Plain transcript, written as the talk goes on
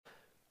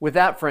With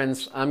that,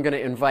 friends, I'm going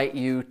to invite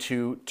you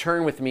to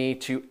turn with me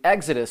to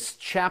Exodus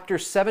chapter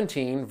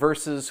 17,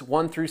 verses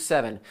 1 through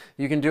 7.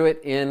 You can do it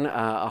in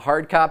a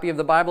hard copy of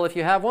the Bible if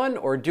you have one,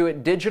 or do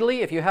it digitally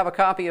if you have a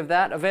copy of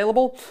that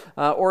available,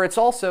 or it's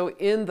also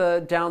in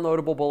the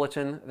downloadable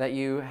bulletin that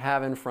you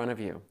have in front of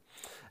you.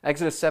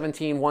 Exodus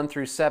 17, 1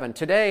 through 7.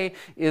 Today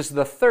is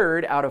the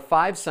third out of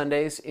 5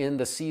 Sundays in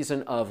the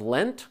season of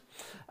Lent.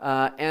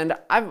 And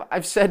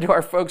I've said to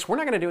our folks, we're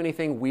not going to do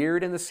anything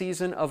weird in the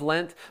season of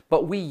Lent,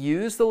 but we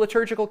use the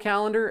liturgical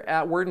calendar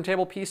at Word and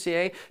Table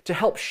PCA to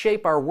help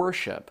shape our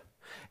worship.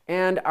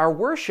 And our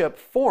worship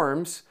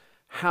forms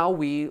how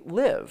we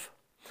live.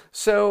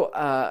 So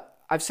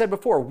I've said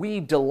before, we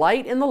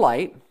delight in the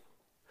light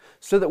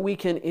so that we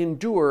can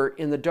endure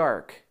in the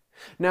dark.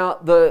 Now,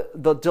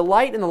 the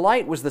delight in the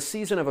light was the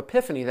season of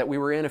Epiphany that we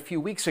were in a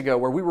few weeks ago,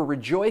 where we were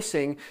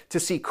rejoicing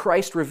to see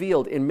Christ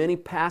revealed in many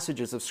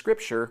passages of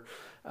Scripture.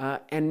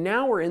 And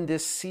now we're in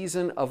this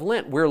season of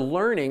Lent. We're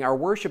learning, our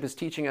worship is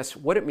teaching us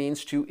what it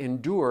means to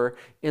endure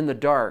in the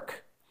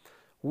dark,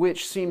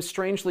 which seems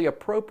strangely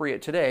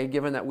appropriate today,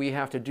 given that we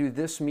have to do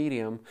this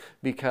medium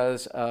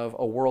because of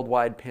a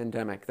worldwide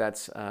pandemic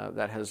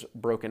that has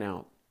broken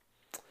out.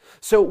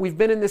 So we've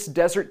been in this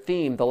desert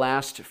theme the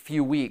last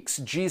few weeks.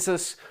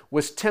 Jesus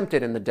was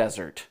tempted in the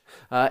desert.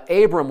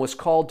 Abram was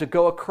called to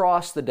go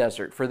across the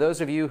desert. For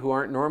those of you who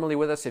aren't normally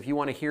with us, if you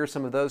want to hear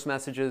some of those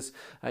messages,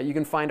 you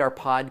can find our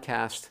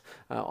podcast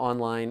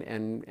online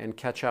and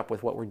catch up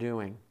with what we're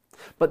doing.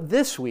 But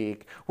this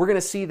week, we're going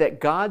to see that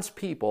God's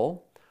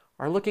people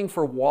are looking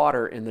for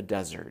water in the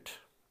desert.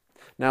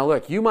 Now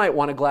look, you might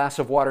want a glass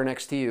of water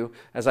next to you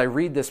as I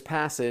read this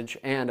passage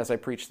and as I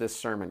preach this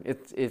sermon.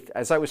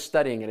 As I was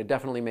studying it, it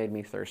definitely made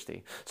me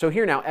thirsty. So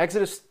here now,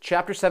 Exodus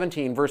chapter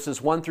 17,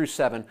 verses 1 through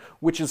 7,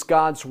 which is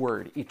God's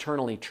word,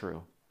 eternally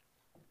true.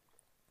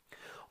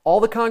 All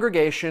the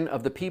congregation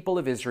of the people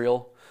of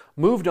Israel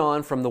moved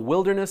on from the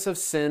wilderness of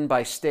sin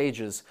by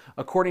stages,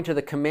 according to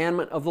the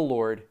commandment of the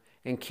Lord,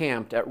 and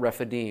camped at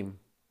Rephidim.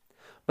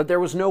 But there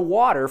was no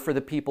water for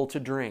the people to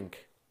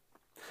drink.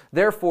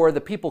 Therefore,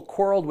 the people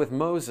quarreled with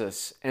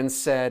Moses and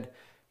said,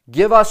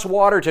 "Give us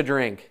water to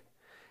drink."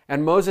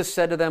 And Moses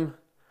said to them,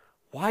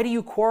 "Why do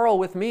you quarrel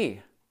with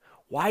me?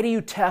 Why do you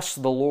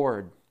test the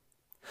Lord?"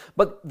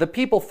 But the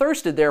people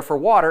thirsted there for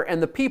water,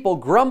 and the people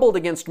grumbled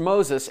against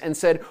Moses and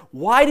said,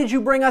 "Why did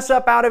you bring us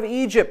up out of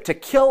Egypt to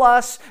kill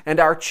us and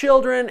our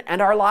children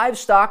and our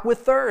livestock with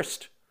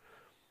thirst?"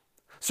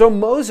 So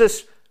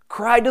Moses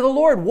cried to the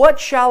Lord, "What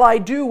shall I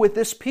do with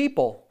this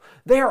people?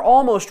 They are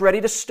almost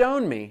ready to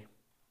stone me."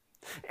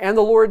 And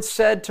the Lord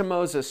said to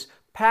Moses,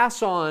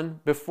 "Pass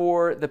on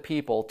before the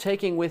people,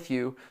 taking with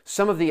you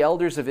some of the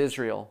elders of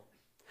Israel.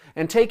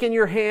 And take in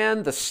your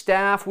hand the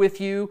staff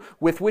with you,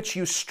 with which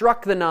you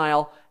struck the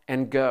Nile,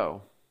 and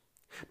go.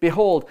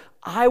 Behold,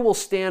 I will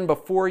stand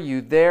before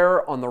you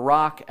there on the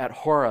rock at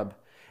Horeb,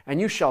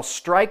 and you shall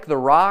strike the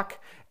rock,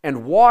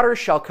 and water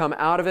shall come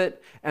out of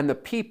it, and the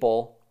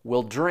people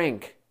will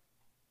drink."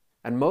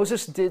 And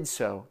Moses did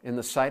so in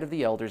the sight of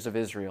the elders of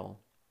Israel.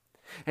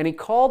 And he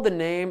called the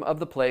name of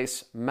the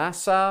place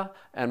Massah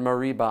and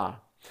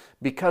Meribah,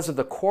 because of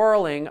the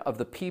quarreling of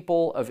the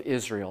people of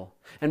Israel,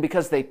 and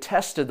because they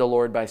tested the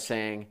Lord by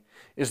saying,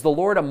 "Is the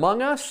Lord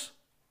among us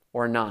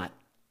or not?"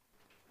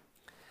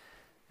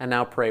 And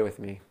now pray with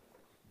me.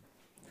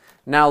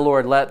 Now,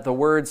 Lord, let the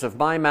words of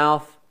my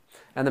mouth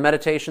and the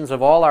meditations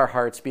of all our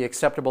hearts be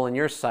acceptable in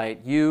your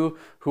sight, you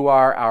who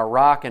are our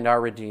rock and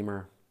our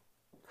Redeemer.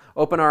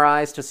 Open our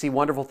eyes to see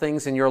wonderful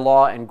things in your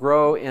law and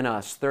grow in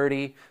us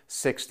 30,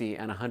 60,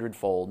 and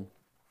 100-fold.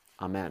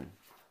 Amen.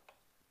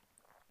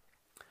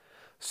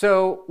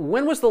 So,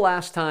 when was the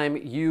last time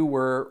you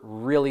were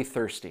really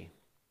thirsty?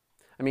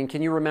 I mean,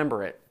 can you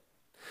remember it?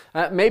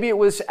 Maybe it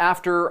was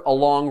after a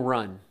long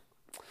run.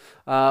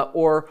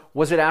 Or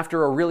was it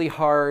after a really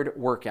hard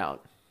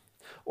workout?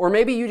 Or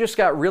maybe you just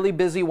got really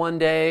busy one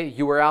day,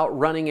 you were out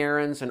running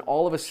errands, and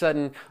all of a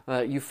sudden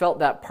you felt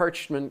that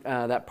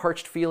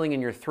parched feeling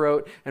in your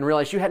throat and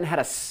realized you hadn't had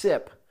a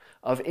sip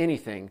of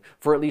anything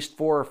for at least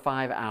 4 or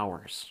 5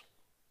 hours.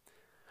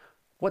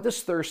 What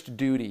does thirst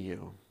do to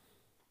you?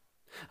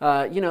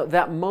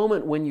 That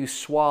moment when you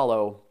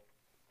swallow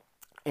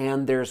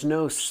and there's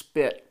no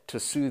spit to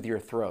soothe your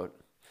throat.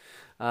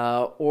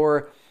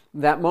 Or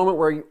that moment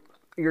where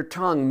your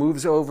tongue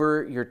moves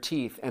over your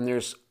teeth and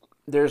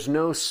there's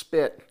no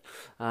spit,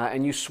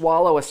 and you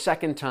swallow a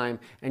second time,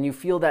 and you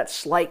feel that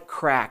slight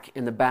crack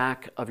in the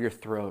back of your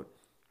throat.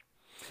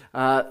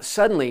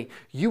 Suddenly,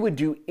 you would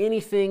do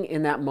anything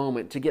in that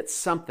moment to get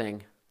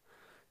something,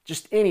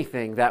 just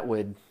anything that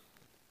would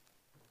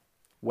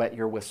wet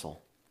your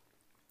whistle.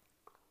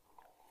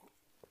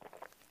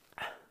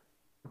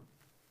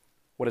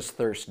 What does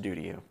thirst do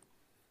to you?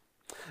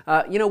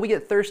 We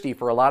get thirsty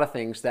for a lot of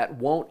things that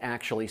won't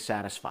actually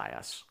satisfy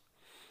us.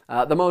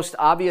 The most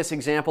obvious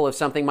example of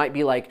something might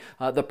be like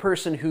the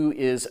person who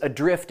is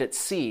adrift at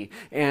sea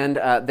and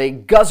they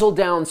guzzle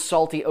down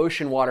salty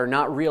ocean water,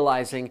 not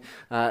realizing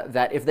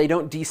that if they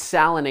don't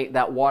desalinate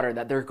that water,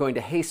 that they're going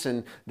to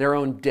hasten their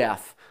own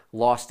death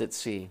lost at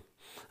sea.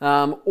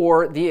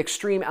 or the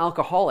extreme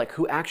alcoholic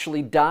who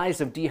actually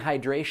dies of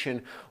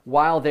dehydration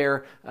while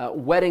they're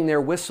wetting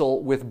their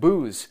whistle with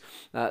booze.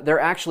 They're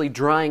actually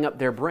drying up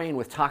their brain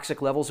with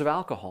toxic levels of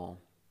alcohol.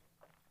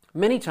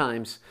 Many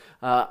times,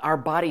 our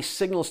body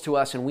signals to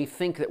us and we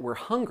think that we're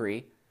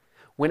hungry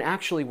when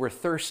actually we're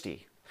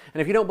thirsty.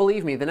 And if you don't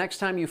believe me, the next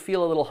time you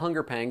feel a little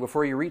hunger pang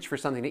before you reach for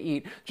something to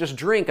eat, just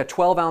drink a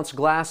 12-ounce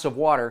glass of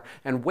water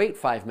and wait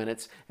 5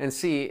 minutes and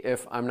see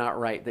if I'm not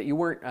right, that you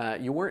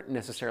weren't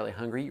necessarily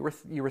hungry,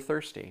 you were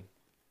thirsty.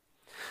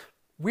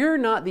 We're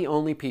not the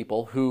only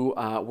people who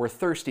were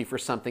thirsty for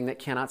something that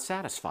cannot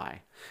satisfy.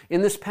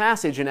 In this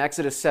passage in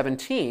Exodus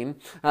 17,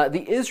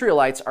 the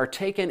Israelites are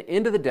taken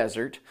into the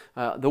desert,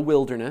 the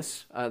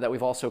wilderness, that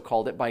we've also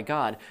called it by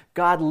God.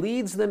 God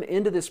leads them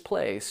into this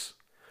place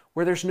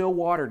where there's no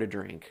water to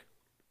drink.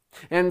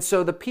 And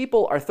so the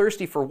people are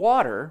thirsty for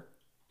water,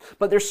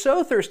 but they're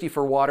so thirsty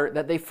for water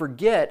that they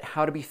forget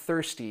how to be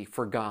thirsty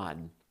for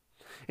God.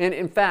 And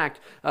in fact,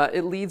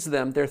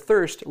 their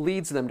thirst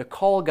leads them to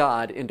call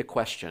God into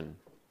question.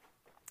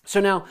 So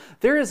now,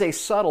 there is a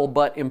subtle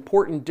but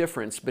important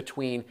difference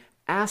between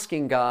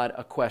asking God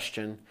a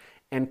question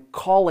and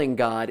calling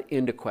God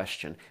into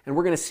question. And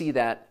we're going to see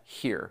that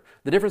here.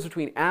 The difference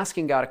between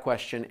asking God a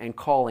question and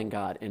calling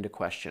God into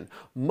question.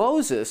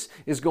 Moses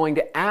is going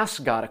to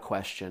ask God a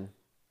question,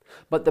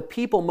 but the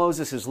people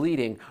Moses is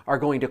leading are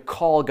going to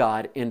call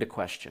God into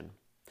question.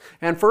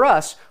 And for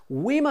us,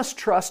 we must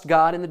trust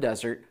God in the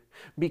desert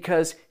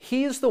because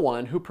He is the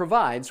one who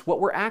provides what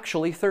we're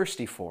actually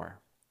thirsty for.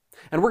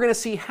 And we're going to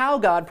see how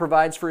God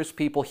provides for His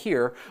people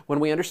here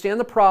when we understand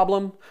the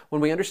problem, when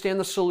we understand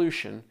the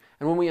solution,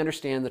 and when we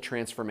understand the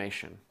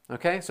transformation.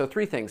 Okay? So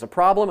 3 things: a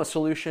problem, a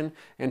solution,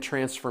 and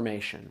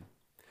transformation.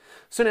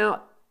 So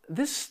now,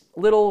 this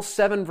little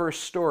 7-verse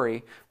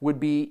story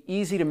would be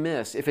easy to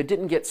miss if it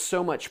didn't get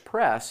so much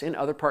press in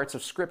other parts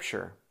of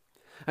Scripture.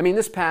 I mean,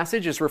 this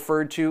passage is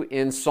referred to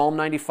in Psalm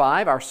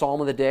 95, our Psalm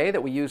of the day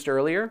that we used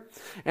earlier,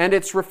 and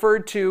it's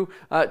referred to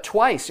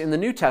twice in the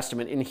New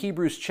Testament, in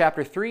Hebrews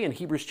chapter 3 and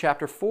Hebrews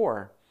chapter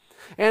 4.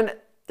 And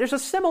there's a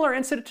similar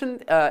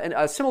incident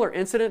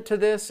to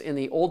this in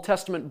the Old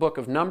Testament book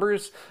of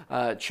Numbers,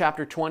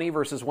 chapter 20,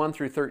 verses 1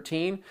 through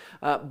 13.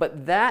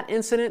 But that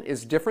incident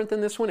is different than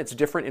this one. It's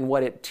different in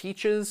what it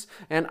teaches,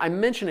 and I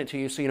mention it to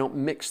you so you don't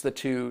mix the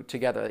two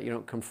together, that you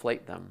don't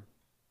conflate them.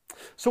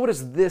 So what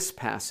does this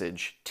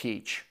passage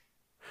teach?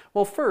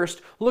 Well,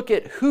 first, look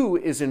at who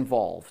is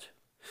involved.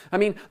 I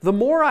mean, the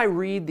more I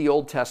read the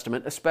Old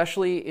Testament,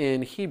 especially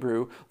in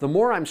Hebrew, the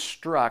more I'm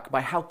struck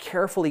by how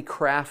carefully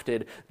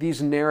crafted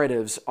these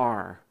narratives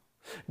are.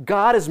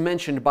 God is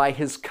mentioned by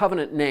His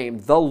covenant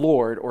name, the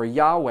Lord, or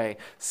Yahweh,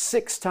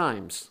 6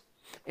 times.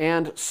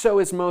 And so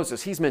is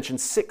Moses. He's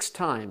mentioned 6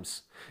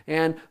 times.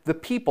 And the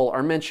people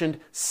are mentioned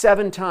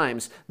 7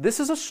 times. This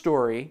is a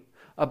story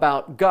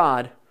about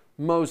God,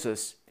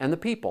 Moses, and the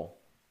people.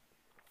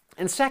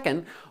 And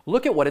second,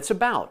 look at what it's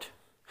about.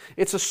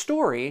 It's a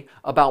story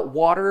about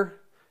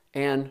water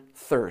and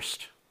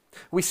thirst.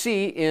 We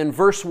see in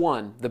verse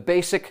 1 the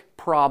basic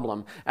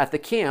problem. At the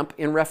camp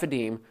in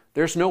Rephidim,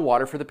 there's no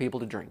water for the people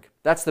to drink.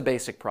 That's the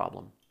basic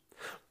problem.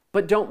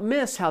 But don't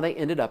miss how they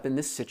ended up in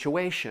this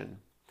situation.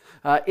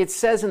 It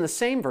says in the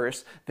same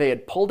verse, they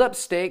had pulled up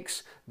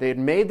stakes, they had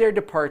made their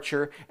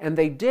departure, and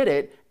they did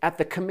it at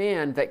the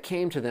command that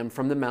came to them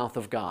from the mouth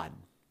of God.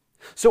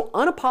 So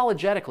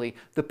unapologetically,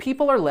 the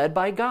people are led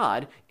by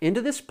God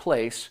into this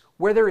place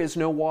where there is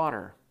no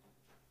water.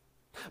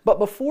 But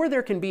before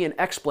there can be an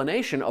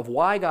explanation of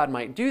why God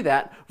might do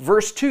that,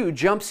 verse 2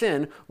 jumps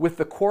in with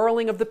the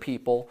quarreling of the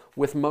people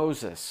with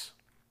Moses.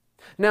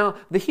 Now,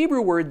 the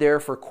Hebrew word there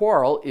for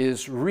quarrel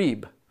is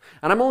rib.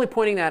 And I'm only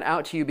pointing that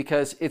out to you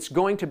because it's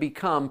going to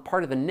become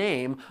part of the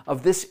name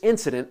of this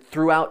incident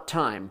throughout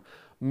time.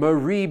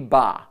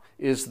 Meribah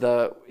is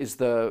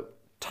the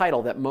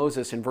title that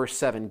Moses in verse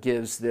 7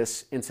 gives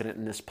this incident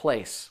in this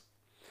place.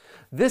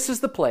 This is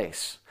the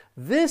place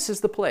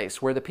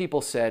where the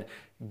people said,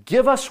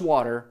 "Give us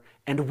water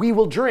and we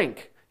will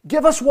drink.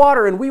 Give us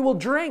water and we will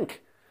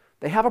drink."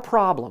 They have a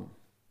problem.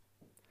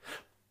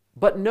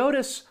 But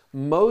notice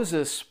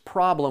Moses'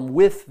 problem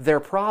with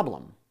their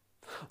problem.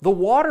 The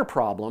water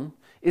problem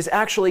is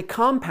actually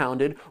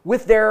compounded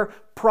with their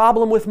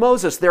problem with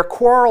Moses, their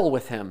quarrel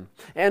with him.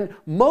 And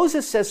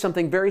Moses says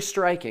something very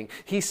striking.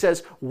 He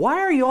says, "Why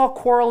are you all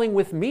quarreling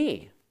with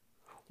me?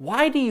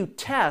 Why do you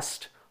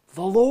test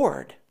the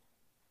Lord?"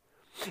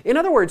 In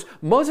other words,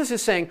 Moses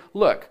is saying,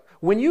 look,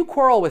 when you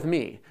quarrel with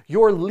me,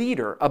 your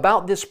leader,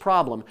 about this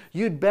problem,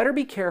 you'd better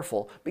be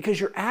careful because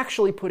you're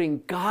actually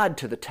putting God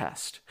to the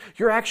test.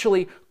 You're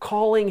actually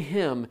calling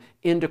Him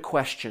into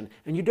question,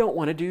 and you don't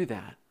want to do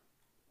that.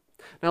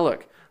 Now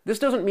look, this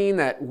doesn't mean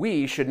that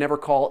we should never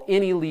call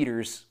any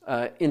leaders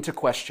into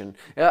question,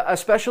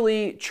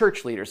 especially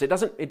church leaders. It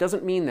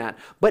doesn't mean that.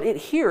 But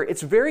here,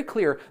 it's very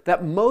clear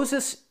that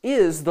Moses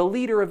is the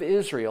leader of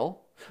Israel,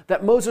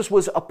 that Moses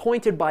was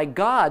appointed by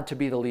God to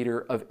be the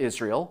leader of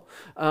Israel,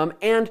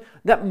 and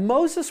that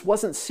Moses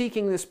wasn't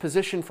seeking this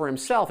position for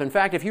himself. In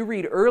fact, if you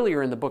read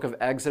earlier in the book of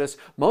Exodus,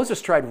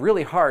 Moses tried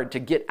really hard to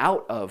get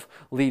out of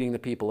leading the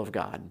people of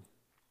God.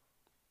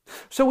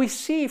 So we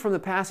see from the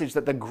passage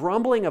that the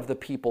grumbling of the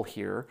people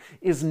here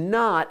is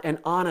not an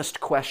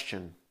honest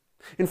question.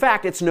 In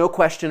fact, it's no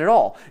question at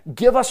all.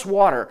 Give us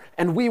water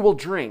and we will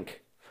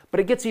drink. But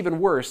it gets even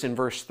worse in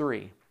verse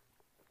 3.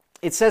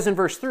 It says in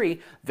verse 3,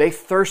 they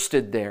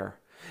thirsted there,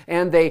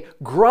 and they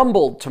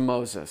grumbled to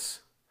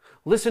Moses.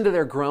 Listen to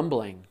their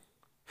grumbling.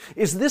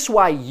 Is this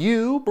why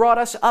you brought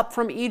us up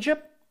from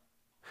Egypt?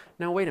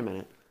 Now, wait a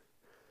minute.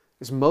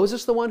 Is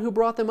Moses the one who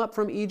brought them up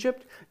from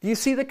Egypt? Do you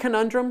see the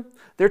conundrum?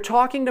 They're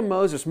talking to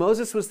Moses.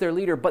 Moses was their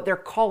leader, but they're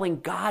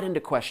calling God into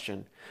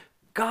question.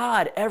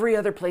 God, every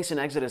other place in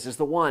Exodus, is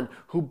the one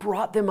who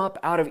brought them up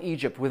out of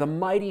Egypt with a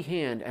mighty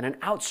hand and an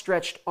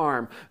outstretched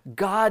arm.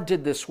 God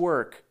did this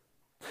work.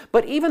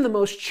 But even the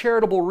most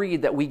charitable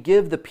read that we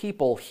give the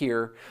people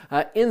here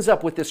ends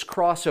up with this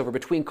crossover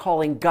between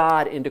calling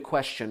God into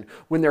question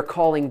when they're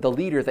calling the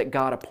leader that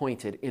God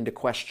appointed into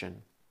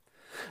question.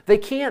 They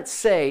can't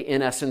say,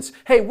 in essence,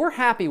 hey, we're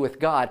happy with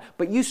God,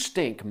 but you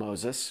stink,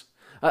 Moses.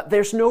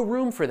 There's no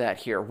room for that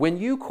here. When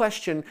you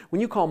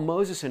call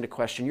Moses into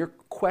question, you're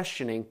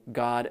questioning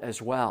God as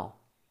well.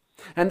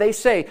 And they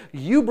say,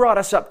 you brought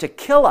us up to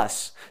kill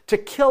us, to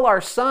kill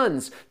our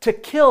sons, to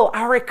kill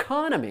our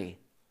economy.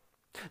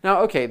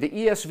 Now, okay, the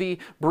ESV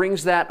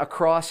brings that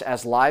across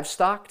as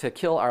livestock, to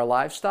kill our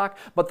livestock,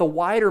 but the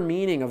wider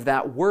meaning of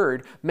that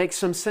word makes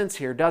some sense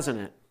here, doesn't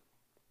it?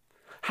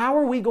 How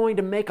are we going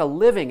to make a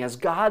living as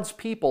God's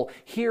people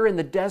here in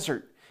the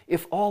desert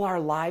if all our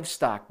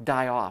livestock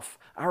die off?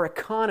 Our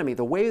economy,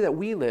 the way that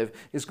we live,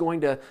 is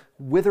going to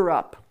wither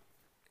up.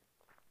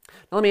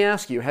 Now, let me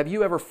ask you, have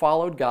you ever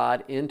followed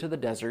God into the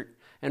desert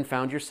and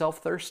found yourself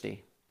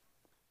thirsty?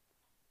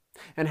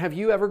 And have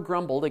you ever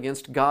grumbled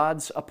against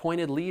God's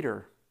appointed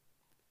leader?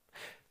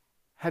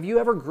 Have you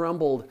ever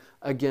grumbled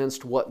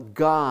against what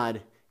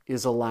God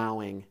is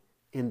allowing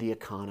in the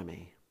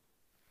economy?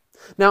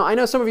 Now, I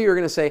know some of you are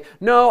going to say,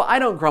 no, I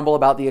don't grumble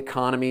about the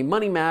economy.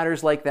 Money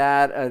matters like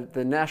that at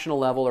the national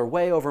level are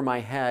way over my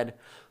head.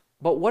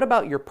 But what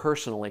about your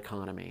personal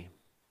economy?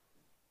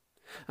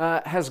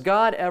 Has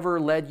God ever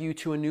led you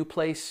to a new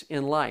place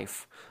in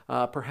life?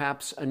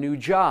 Perhaps a new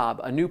job,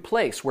 a new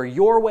place where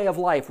your way of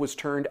life was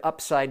turned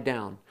upside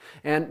down.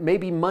 And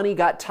maybe money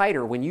got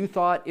tighter when you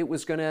thought it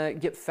was going to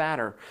get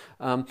fatter.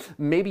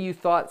 Maybe you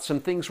thought some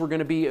things were going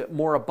to be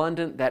more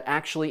abundant that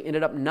actually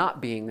ended up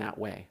not being that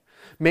way.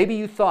 Maybe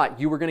you thought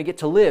you were going to get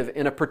to live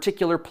in a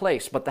particular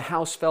place, but the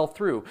house fell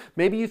through.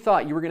 Maybe you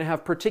thought you were going to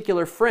have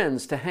particular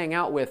friends to hang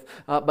out with,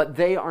 but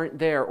they aren't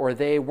there or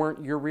they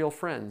weren't your real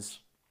friends.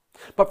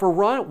 But for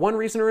one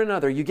reason or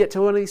another, you get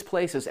to one of these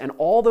places and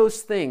all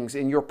those things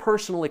in your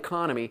personal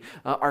economy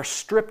are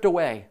stripped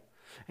away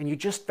and you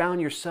just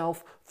found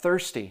yourself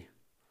thirsty.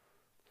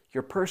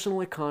 Your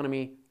personal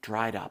economy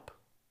dried up.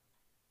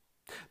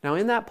 Now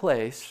in that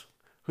place,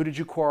 who did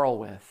you quarrel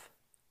with?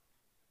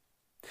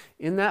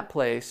 In that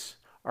place,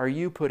 are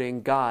you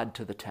putting God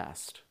to the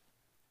test?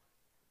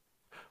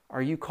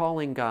 Are you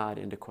calling God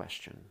into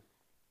question?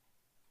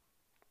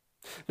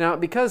 Now,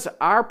 because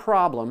our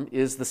problem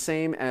is the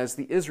same as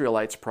the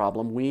Israelites'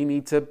 problem, we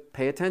need to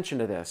pay attention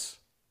to this.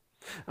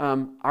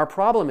 Our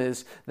problem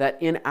is that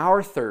in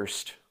our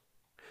thirst,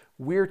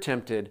 we're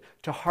tempted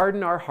to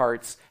harden our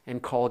hearts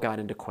and call God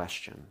into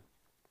question.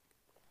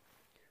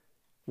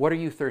 What are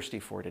you thirsty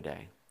for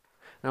today?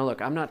 Now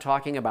look, I'm not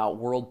talking about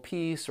world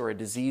peace or a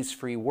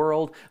disease-free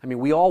world. I mean,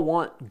 we all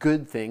want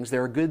good things.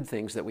 There are good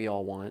things that we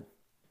all want.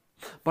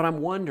 But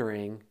I'm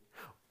wondering,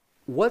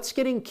 what's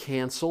getting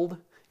canceled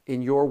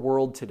in your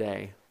world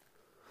today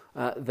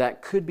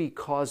that could be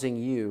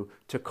causing you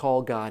to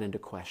call God into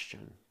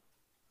question?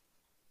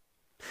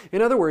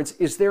 In other words,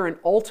 is there an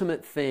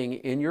ultimate thing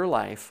in your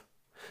life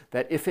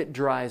that if it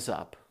dries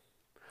up,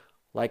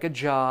 like a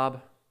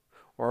job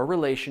or a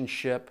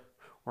relationship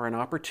or an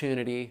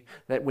opportunity,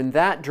 that when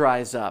that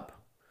dries up,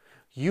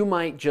 you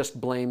might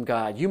just blame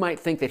God. You might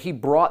think that He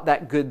brought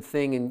that good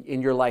thing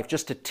in your life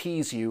just to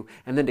tease you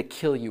and then to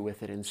kill you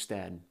with it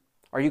instead?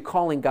 Are you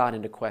calling God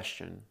into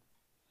question?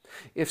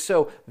 If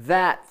so,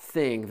 that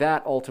thing,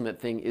 that ultimate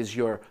thing is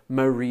your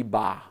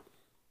Meribah.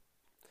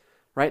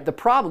 Right?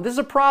 This is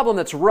a problem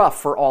that's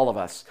rough for all of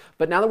us.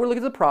 But now that we're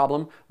looking at the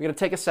problem, we're going to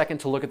take a second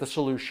to look at the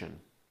solution.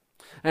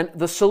 And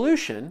the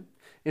solution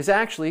is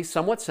actually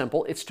somewhat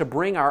simple. It's to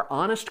bring our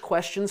honest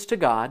questions to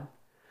God,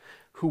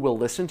 who will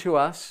listen to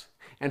us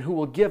and who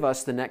will give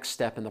us the next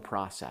step in the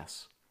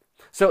process.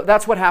 So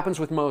that's what happens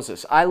with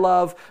Moses. I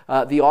love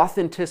the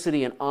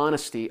authenticity and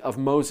honesty of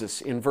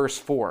Moses in verse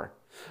 4.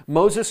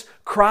 Moses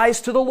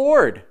cries to the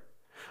Lord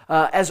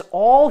as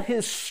all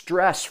his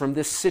stress from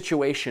this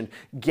situation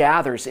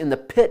gathers in the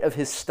pit of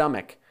his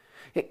stomach.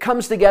 It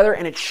comes together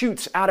and it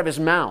shoots out of his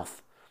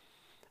mouth.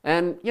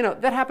 And,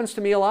 that happens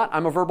to me a lot.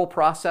 I'm a verbal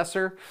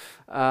processor.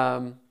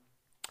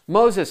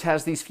 Moses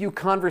has these few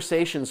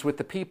conversations with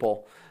the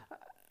people.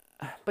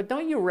 But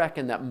don't you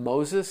reckon that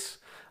Moses,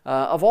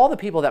 of all the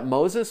people, that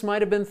Moses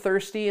might have been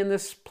thirsty in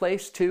this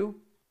place too?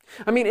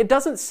 I mean, it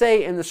doesn't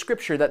say in the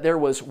scripture that there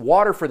was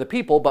water for the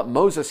people, but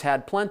Moses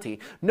had plenty.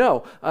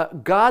 No,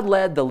 God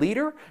led the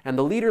leader, and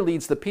the leader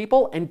leads the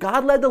people, and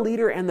God led the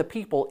leader and the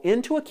people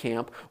into a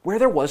camp where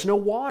there was no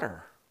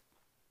water.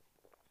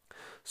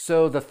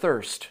 So the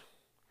thirst,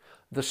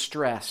 the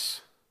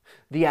stress,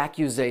 the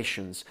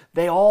accusations,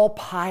 they all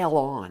pile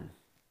on.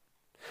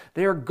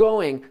 They are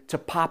going to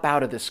pop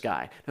out of this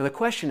guy. Now the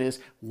question is,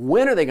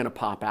 when are they going to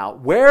pop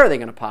out? Where are they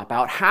going to pop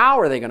out? How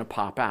are they going to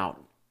pop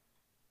out?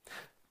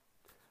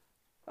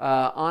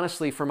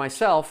 Honestly, for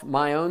myself,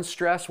 my own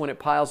stress, when it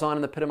piles on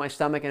in the pit of my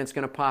stomach and it's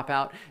going to pop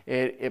out,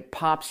 it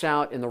pops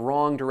out in the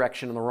wrong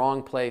direction, in the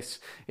wrong place.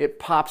 It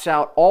pops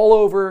out all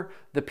over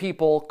the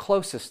people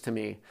closest to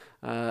me,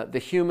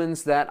 the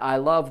humans that I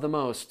love the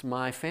most,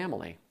 my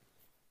family.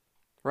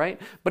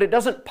 Right? But it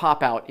doesn't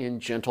pop out in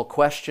gentle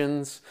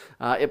questions.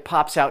 It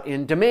pops out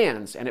in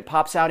demands, and it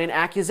pops out in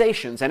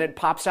accusations, and it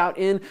pops out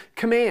in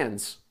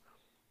commands.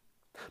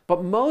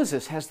 But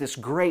Moses has this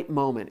great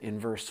moment in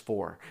verse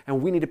 4,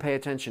 and we need to pay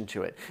attention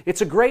to it.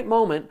 It's a great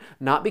moment,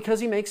 not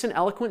because he makes an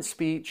eloquent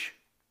speech,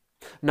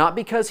 not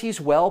because he's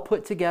well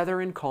put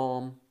together and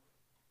calm,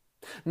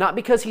 not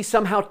because he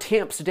somehow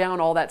tamps down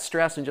all that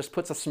stress and just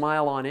puts a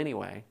smile on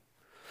anyway.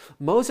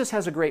 Moses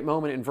has a great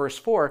moment in verse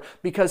 4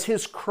 because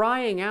his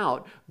crying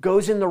out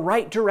goes in the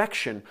right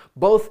direction,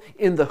 both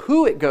in the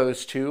who it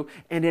goes to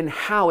and in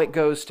how it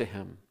goes to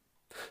him.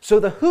 So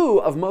the who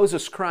of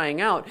Moses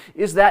crying out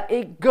is that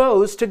it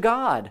goes to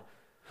God,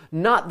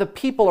 not the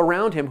people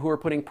around him who are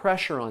putting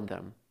pressure on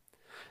them.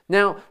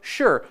 Now,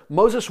 sure,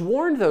 Moses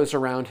warned those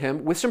around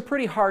him with some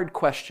pretty hard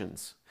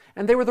questions,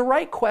 and they were the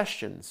right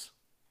questions.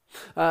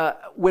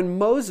 When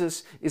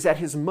Moses is at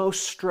his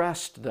most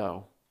stressed,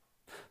 though,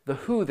 the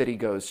who that he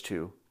goes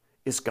to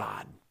is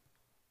God.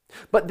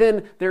 But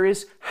then there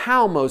is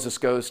how Moses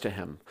goes to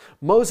him.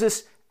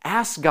 Moses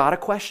asks God a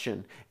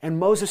question, and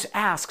Moses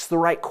asks the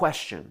right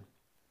question.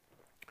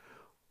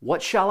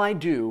 What shall I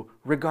do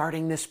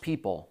regarding this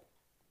people?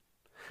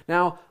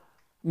 Now,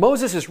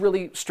 Moses is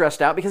really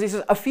stressed out because he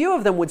says, a few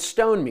of them would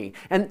stone me.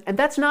 And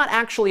that's not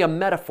actually a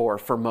metaphor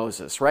for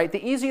Moses, right?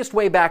 The easiest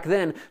way back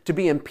then to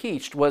be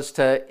impeached was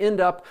to end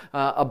up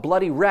a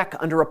bloody wreck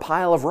under a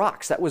pile of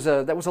rocks. That was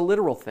a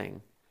literal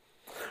thing.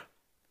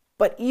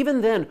 But even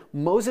then,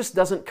 Moses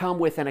doesn't come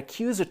with an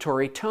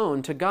accusatory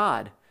tone to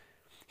God.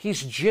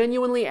 He's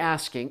genuinely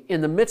asking, in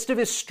the midst of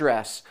his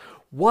stress,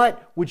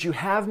 what would you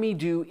have me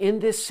do in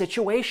this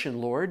situation,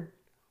 Lord?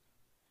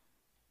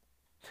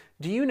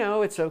 Do you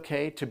know it's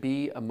okay to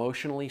be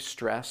emotionally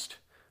stressed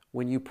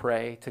when you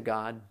pray to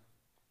God?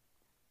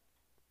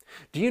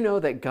 Do you know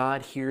that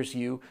God hears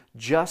you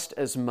just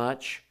as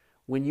much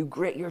when you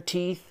grit your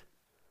teeth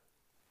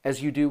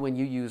as you do when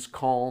you use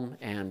calm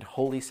and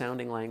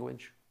holy-sounding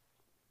language?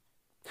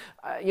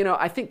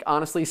 I think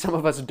honestly some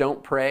of us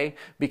don't pray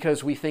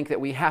because we think that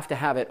we have to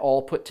have it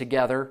all put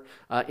together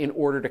in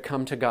order to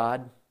come to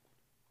God.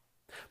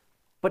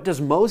 But does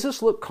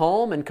Moses look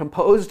calm and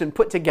composed and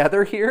put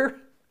together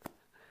here?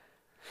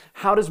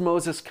 How does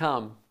Moses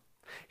come?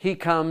 He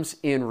comes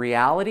in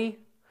reality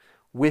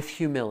with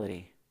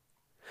humility.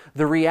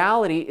 The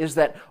reality is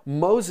that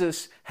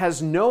Moses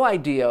has no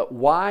idea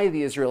why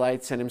the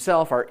Israelites and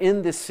himself are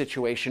in this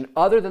situation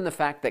other than the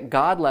fact that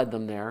God led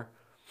them there.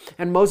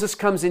 And Moses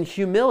comes in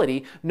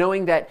humility,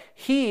 knowing that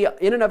he,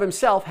 in and of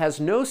himself, has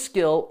no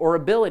skill or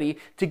ability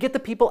to get the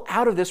people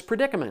out of this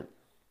predicament.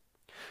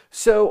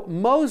 So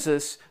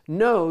Moses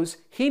knows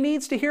he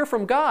needs to hear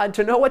from God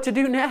to know what to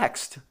do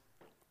next.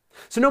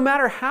 So no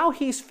matter how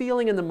he's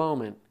feeling in the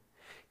moment,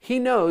 he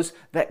knows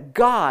that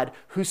God,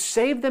 who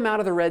saved them out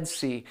of the Red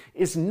Sea,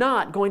 is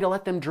not going to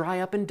let them dry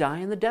up and die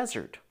in the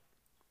desert.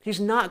 He's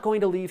not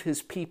going to leave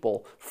his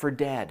people for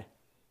dead.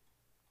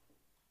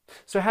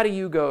 So how do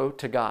you go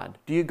to God?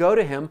 Do you go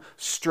to him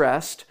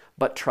stressed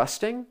but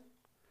trusting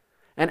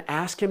and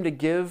ask him to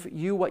give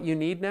you what you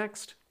need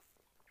next?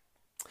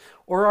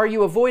 Or are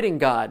you avoiding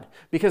God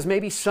because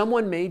maybe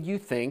someone made you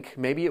think,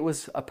 maybe it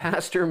was a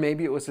pastor,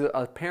 maybe it was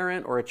a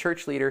parent or a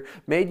church leader,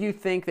 made you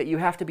think that you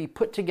have to be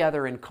put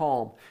together and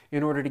calm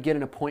in order to get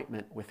an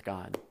appointment with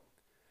God?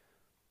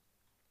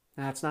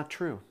 That's not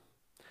true.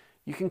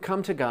 You can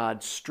come to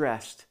God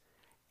stressed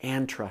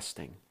and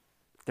trusting.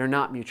 They're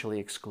not mutually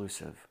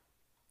exclusive.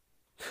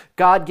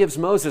 God gives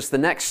Moses the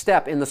next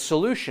step in the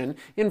solution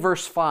in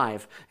verse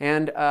 5.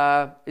 And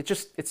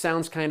it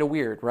sounds kind of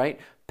weird, right?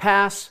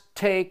 Pass,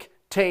 take,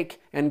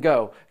 and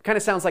go. It kind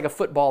of sounds like a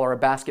football or a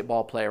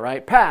basketball play,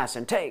 right? Pass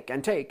and take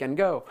and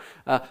go.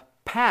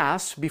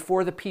 Pass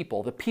before the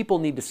people. The people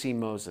need to see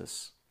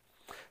Moses.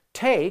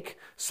 Take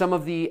some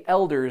of the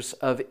elders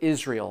of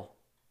Israel.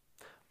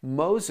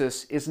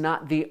 Moses is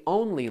not the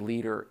only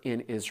leader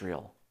in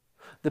Israel.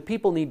 The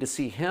people need to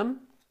see him,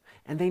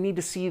 and they need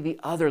to see the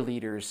other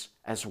leaders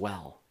as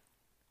well.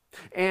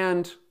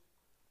 And,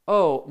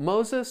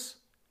 Moses,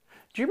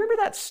 Do you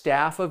remember that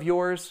staff of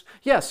yours?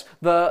 Yes,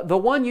 the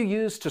one you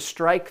used to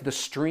strike the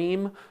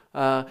stream.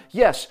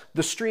 Yes,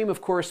 the stream,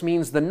 of course,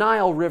 means the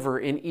Nile River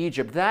in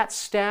Egypt. That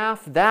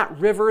staff, that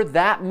river,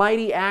 that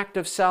mighty act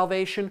of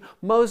salvation.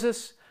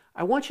 Moses,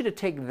 I want you to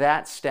take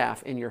that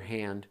staff in your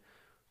hand.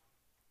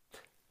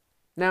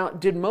 Now,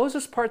 did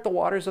Moses part the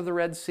waters of the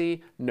Red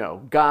Sea?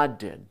 No, God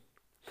did.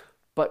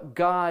 But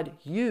God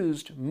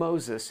used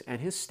Moses and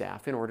his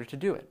staff in order to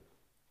do it.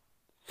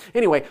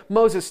 Anyway,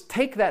 Moses,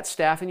 take that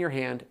staff in your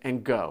hand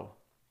and go.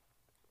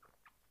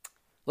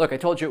 Look, I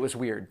told you it was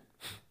weird,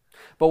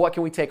 but what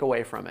can we take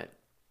away from it?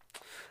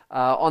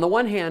 On the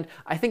one hand,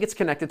 I think it's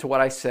connected to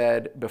what I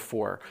said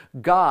before.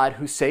 God,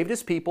 who saved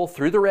his people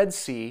through the Red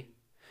Sea,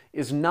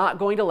 is not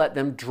going to let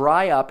them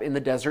dry up in the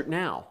desert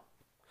now.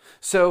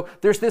 So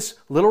there's this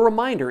little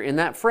reminder in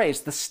that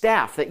phrase, the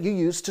staff that you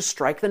use to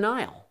strike the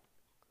Nile.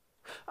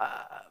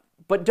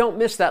 But don't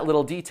miss that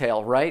little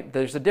detail, right?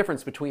 There's a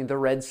difference between the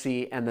Red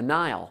Sea and the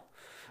Nile.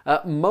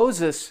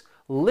 Moses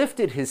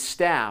lifted his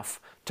staff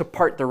to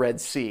part the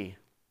Red Sea.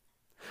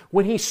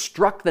 When he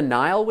struck the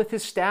Nile with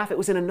his staff, it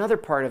was in another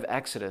part of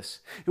Exodus.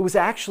 It was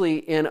actually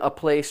in a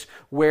place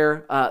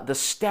where the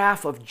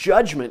staff of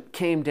judgment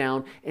came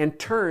down and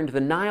turned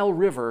the Nile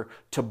River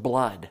to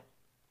blood.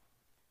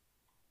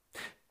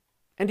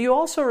 And do you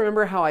also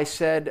remember how I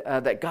said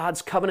that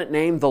God's covenant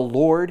name, the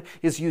Lord,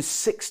 is used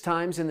 6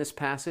 times in this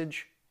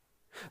passage?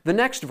 The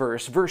next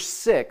verse, verse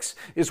 6,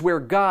 is where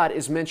God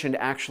is mentioned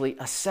actually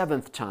a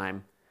 7th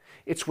time.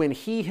 It's when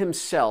he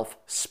himself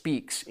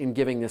speaks in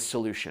giving this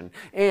solution.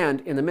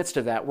 And in the midst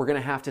of that, we're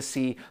going to have to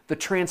see the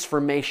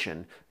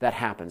transformation that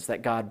happens,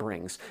 that God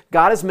brings.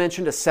 God is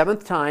mentioned a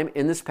 7th time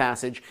in this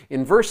passage.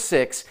 In verse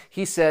 6,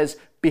 he says,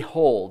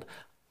 "Behold,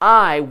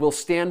 I will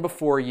stand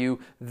before you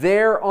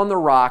there on the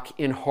rock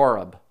in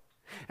Horeb,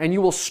 and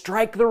you will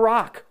strike the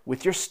rock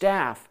with your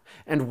staff,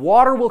 and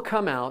water will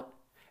come out,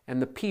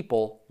 and the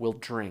people will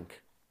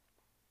drink."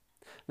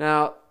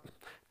 Now,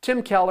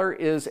 Tim Keller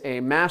is a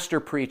master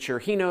preacher.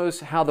 He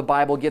knows how the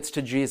Bible gets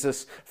to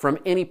Jesus from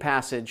any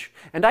passage.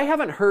 And I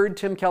haven't heard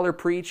Tim Keller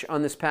preach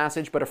on this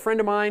passage, but a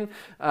friend of mine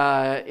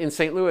in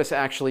St. Louis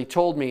actually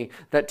told me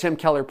that Tim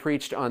Keller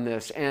preached on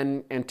this.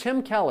 And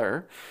Tim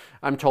Keller,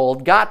 I'm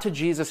told, got to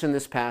Jesus in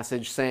this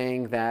passage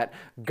saying that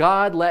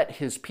God let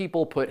his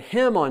people put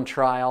him on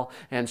trial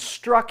and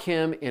struck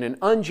him in an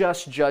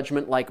unjust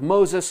judgment like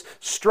Moses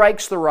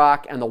strikes the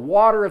rock, and the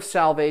water of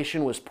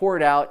salvation was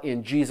poured out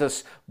in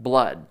Jesus'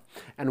 blood.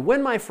 And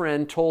when my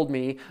friend told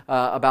me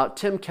about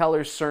Tim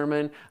Keller's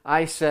sermon,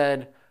 I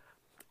said,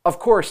 of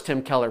course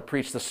Tim Keller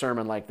preached the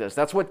sermon like this.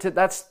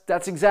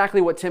 That's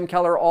exactly what Tim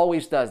Keller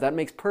always does. That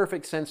makes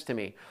perfect sense to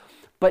me.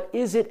 But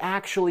is it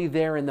actually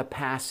there in the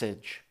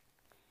passage?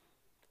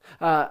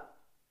 And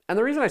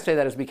the reason I say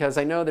that is because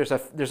I know there's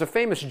a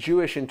famous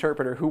Jewish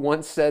interpreter who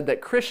once said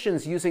that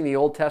Christians using the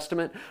Old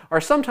Testament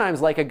are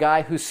sometimes like a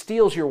guy who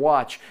steals your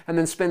watch and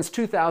then spends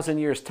 2,000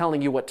 years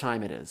telling you what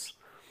time it is.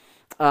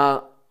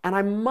 And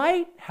I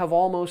might have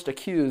almost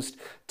accused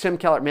Tim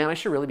Keller, man, I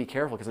should really be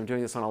careful because I'm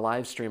doing this on a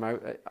live stream.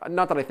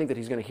 Not that I think that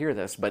he's going to hear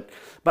this, but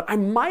I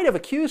might have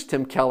accused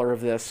Tim Keller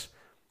of this,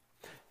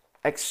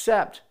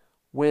 except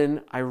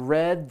when I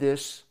read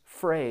this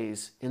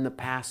phrase in the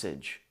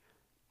passage.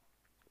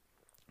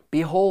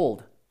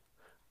 "Behold,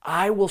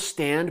 I will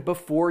stand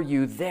before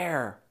you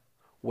there."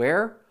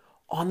 Where?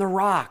 On the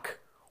rock.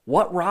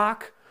 What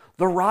rock?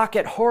 The rock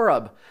at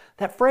Horeb.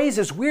 That phrase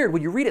is weird.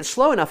 When you read it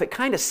slow enough, it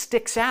kind of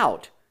sticks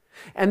out.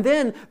 And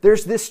then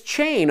there's this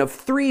chain of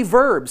 3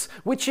 verbs,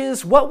 which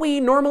is what we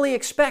normally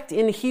expect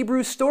in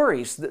Hebrew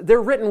stories.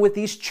 They're written with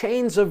these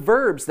chains of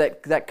verbs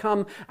that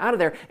come out of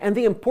there. And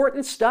the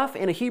important stuff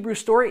in a Hebrew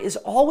story is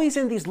always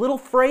in these little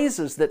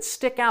phrases that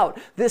stick out.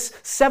 This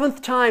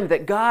 7th time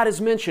that God is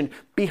mentioned,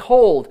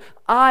 "Behold,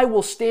 I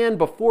will stand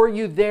before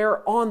you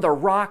there on the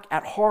rock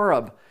at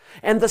Horeb."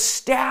 And the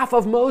staff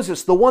of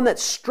Moses, the one that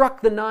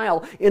struck the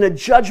Nile in a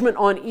judgment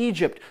on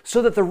Egypt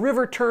so that the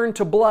river turned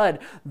to blood,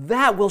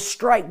 that will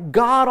strike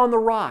God on the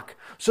rock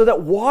so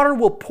that water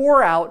will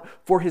pour out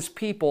for his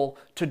people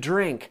to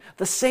drink.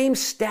 The same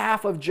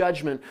staff of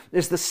judgment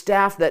is the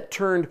staff that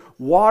turned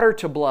water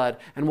to blood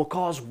and will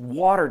cause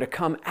water to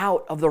come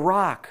out of the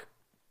rock.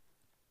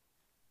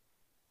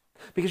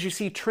 Because you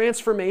see,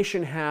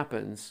 transformation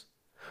happens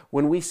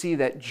when we see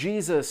that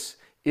Jesus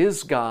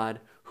is God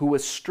who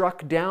was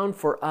struck down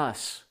for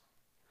us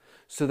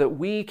so that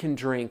we can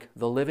drink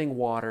the living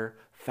water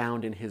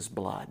found in his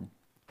blood.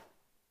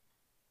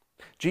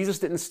 Jesus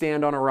didn't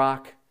stand on a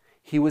rock.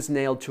 He was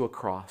nailed to a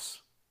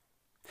cross.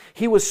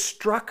 He was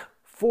struck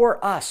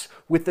for us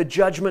with the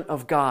judgment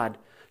of God,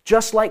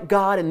 just like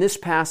God in this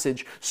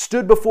passage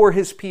stood before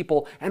his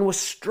people and was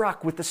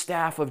struck with the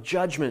staff of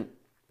judgment.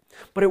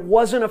 But it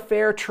wasn't a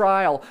fair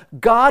trial.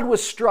 God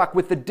was struck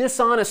with the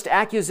dishonest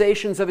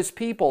accusations of his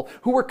people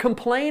who were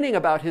complaining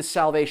about his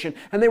salvation,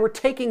 and they were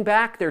taking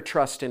back their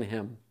trust in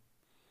him.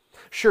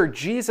 Sure,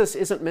 Jesus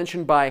isn't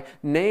mentioned by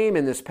name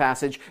in this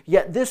passage,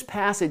 yet this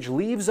passage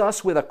leaves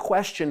us with a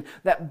question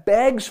that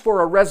begs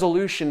for a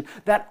resolution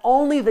that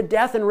only the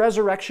death and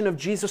resurrection of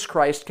Jesus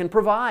Christ can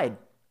provide.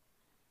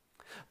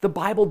 The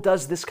Bible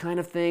does this kind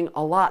of thing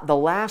a lot. The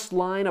last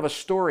line of a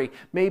story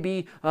may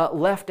be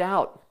left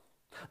out.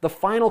 The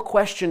final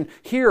question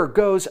here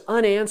goes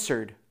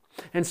unanswered.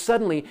 And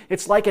suddenly,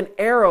 it's like an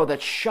arrow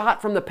that's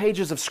shot from the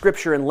pages of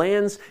Scripture and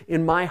lands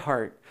in my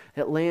heart.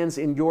 It lands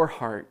in your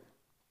heart.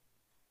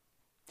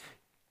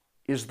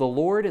 Is the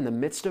Lord in the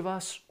midst of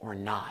us or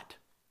not?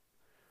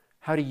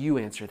 How do you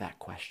answer that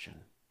question?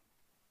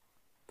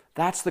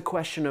 That's the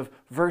question of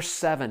verse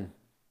 7.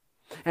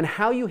 And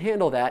how you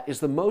handle that is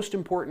the most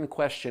important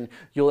question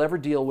you'll ever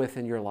deal with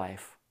in your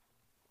life.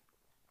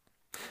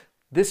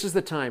 This is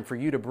the time for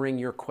you to bring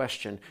your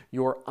question,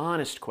 your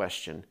honest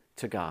question,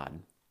 to God.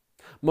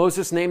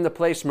 Moses named the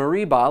place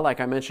Meribah, like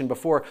I mentioned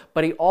before,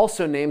 but he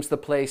also names the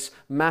place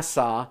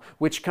Massah,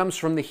 which comes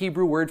from the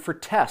Hebrew word for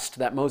test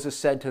that Moses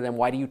said to them,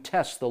 "Why do you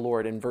test the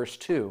Lord?" in verse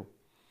 2.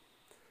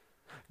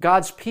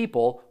 God's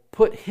people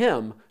put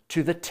him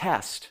to the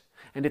test,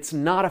 and it's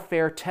not a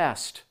fair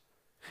test.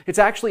 It's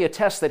actually a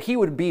test that he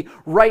would be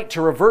right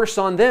to reverse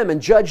on them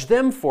and judge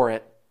them for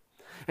it.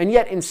 And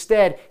yet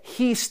instead,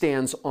 he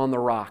stands on the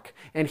rock,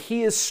 and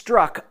he is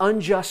struck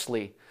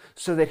unjustly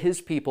so that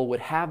his people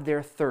would have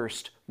their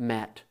thirst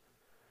met.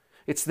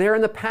 It's there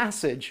in the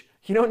passage.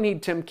 You don't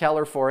need Tim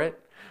Keller for it.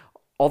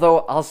 Although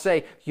I'll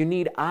say, you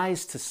need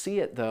eyes to see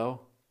it,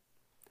 though.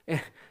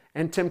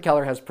 And Tim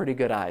Keller has pretty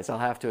good eyes, I'll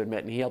have to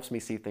admit, and he helps me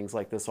see things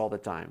like this all the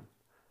time.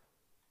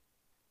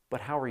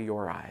 But how are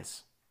your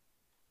eyes?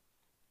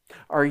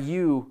 Are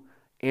you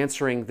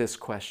answering this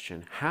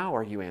question? How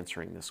are you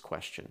answering this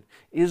question?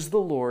 Is the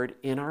Lord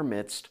in our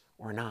midst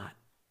or not?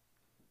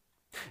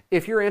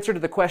 If your answer to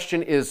the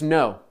question is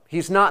no,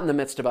 He's not in the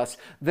midst of us,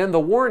 then the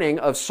warning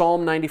of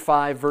Psalm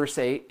 95 verse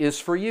 8 is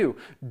for you.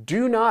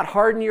 Do not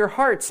harden your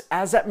hearts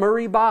as at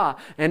Meribah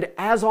and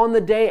as on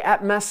the day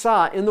at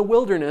Massah in the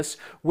wilderness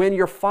when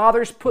your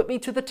fathers put me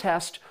to the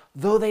test,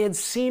 though they had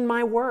seen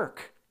my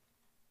work.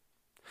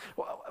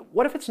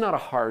 What if it's not a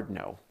hard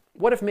no?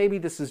 What if maybe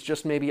this is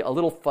just maybe a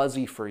little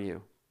fuzzy for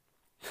you?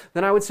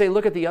 Then I would say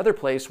look at the other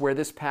place where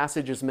this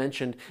passage is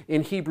mentioned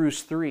in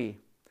Hebrews 3.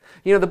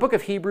 You know, the book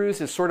of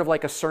Hebrews is sort of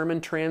like a sermon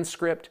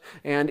transcript,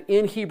 and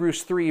in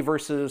Hebrews 3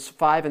 verses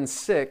 5 and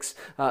 6,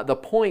 the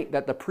point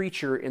that the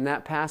preacher in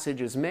that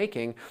passage is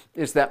making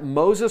is that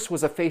Moses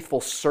was a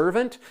faithful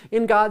servant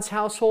in God's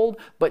household,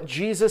 but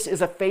Jesus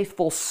is a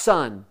faithful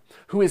son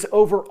who is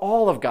over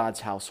all of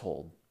God's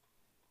household.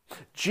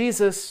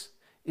 Jesus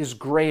is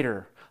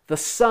greater. The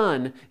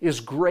son is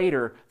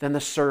greater than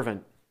the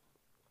servant.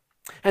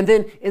 And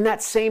then in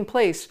that same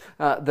place,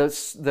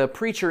 the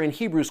preacher in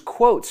Hebrews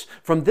quotes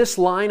from this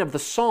line of the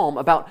psalm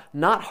about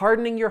not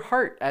hardening your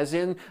heart, as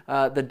in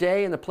the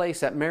day and the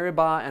place at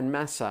Meribah and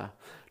Massah.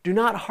 Do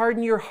not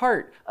harden your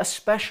heart,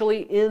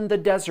 especially in the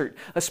desert,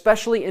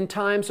 especially in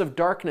times of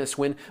darkness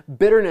when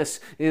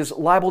bitterness is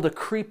liable to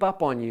creep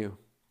up on you.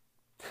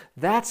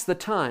 That's the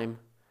time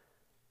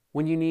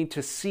when you need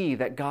to see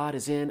that God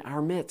is in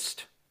our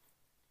midst.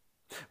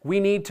 We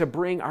need to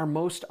bring our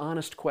most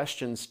honest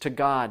questions to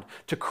God,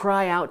 to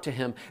cry out to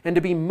Him, and to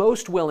be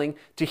most willing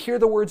to hear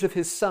the words of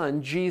His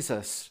Son,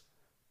 Jesus.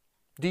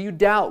 Do you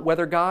doubt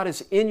whether God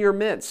is in your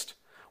midst?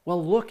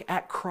 Well, look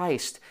at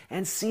Christ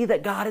and see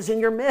that God is in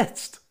your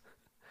midst.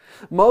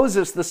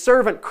 Moses, the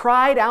servant,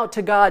 cried out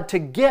to God to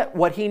get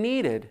what he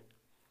needed.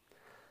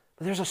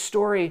 But there's a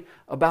story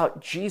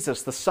about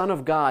Jesus, the Son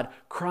of God,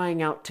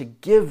 crying out to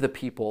give the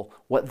people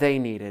what they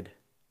needed.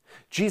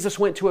 Jesus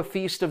went to a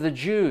feast of the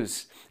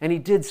Jews, and He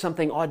did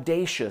something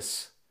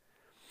audacious.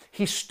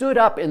 He stood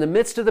up in the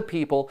midst of the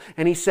people,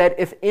 and He said,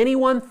 "If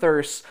anyone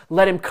thirsts,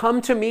 let him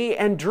come to me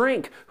and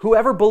drink.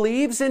 Whoever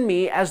believes in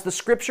me, as the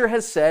Scripture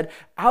has said,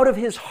 out of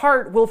his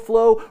heart will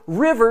flow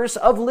rivers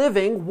of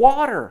living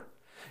water."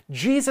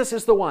 Jesus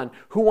is the one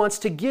who wants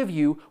to give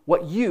you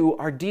what you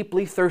are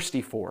deeply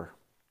thirsty for.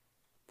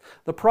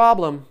 The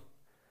problem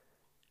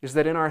is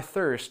that in our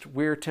thirst,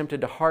 we're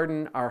tempted to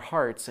harden our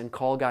hearts and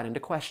call God into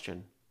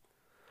question.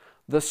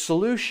 The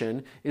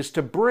solution is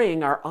to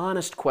bring our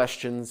honest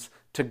questions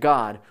to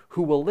God,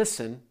 who will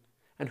listen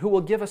and who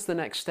will give us the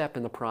next step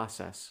in the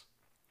process.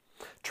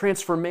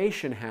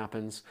 Transformation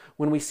happens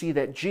when we see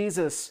that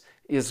Jesus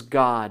is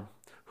God,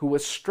 who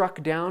was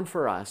struck down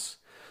for us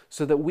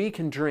so that we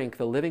can drink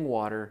the living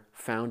water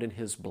found in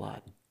His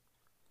blood.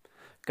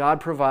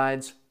 God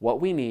provides what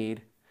we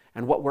need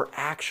and what we're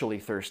actually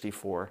thirsty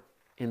for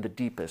in the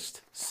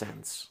deepest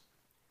sense.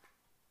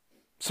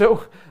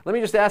 So let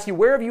me just ask you,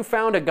 where have you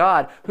found a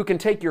God who can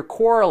take your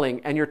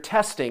quarreling and your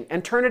testing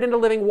and turn it into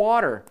living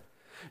water?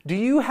 Do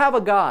you have a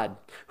God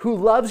who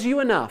loves you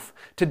enough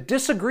to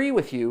disagree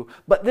with you,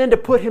 but then to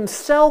put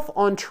Himself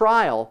on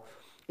trial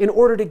in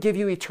order to give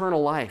you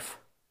eternal life?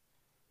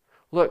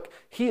 Look,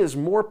 He is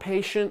more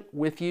patient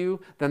with you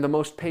than the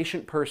most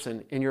patient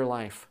person in your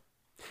life.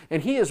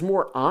 And He is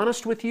more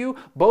honest with you,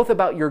 both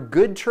about your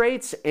good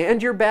traits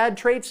and your bad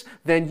traits,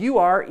 than you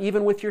are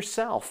even with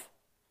yourself.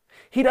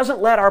 He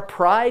doesn't let our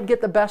pride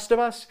get the best of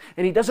us,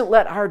 and He doesn't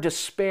let our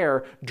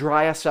despair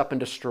dry us up and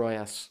destroy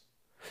us,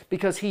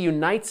 because He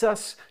unites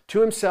us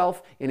to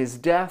Himself in His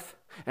death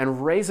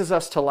and raises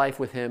us to life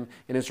with him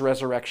in his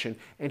resurrection.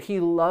 And he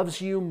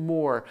loves you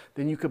more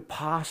than you could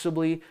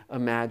possibly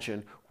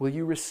imagine. Will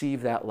you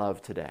receive that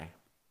love today?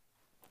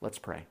 Let's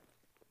pray.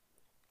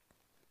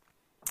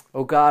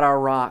 O God, our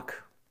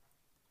rock,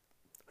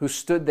 who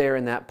stood there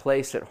in that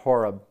place at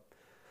Horeb,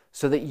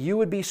 so that you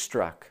would be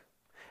struck,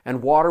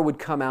 and water would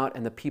come out,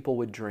 and the people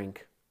would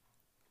drink.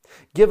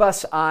 Give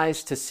us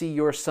eyes to see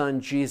your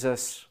Son,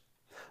 Jesus,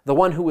 the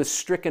one who was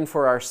stricken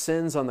for our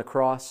sins on the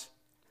cross,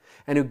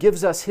 and who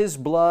gives us his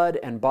blood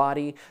and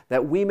body,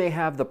 that we may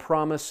have the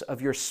promise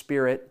of your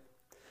Spirit,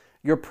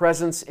 your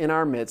presence in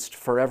our midst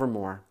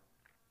forevermore.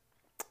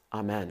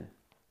 Amen.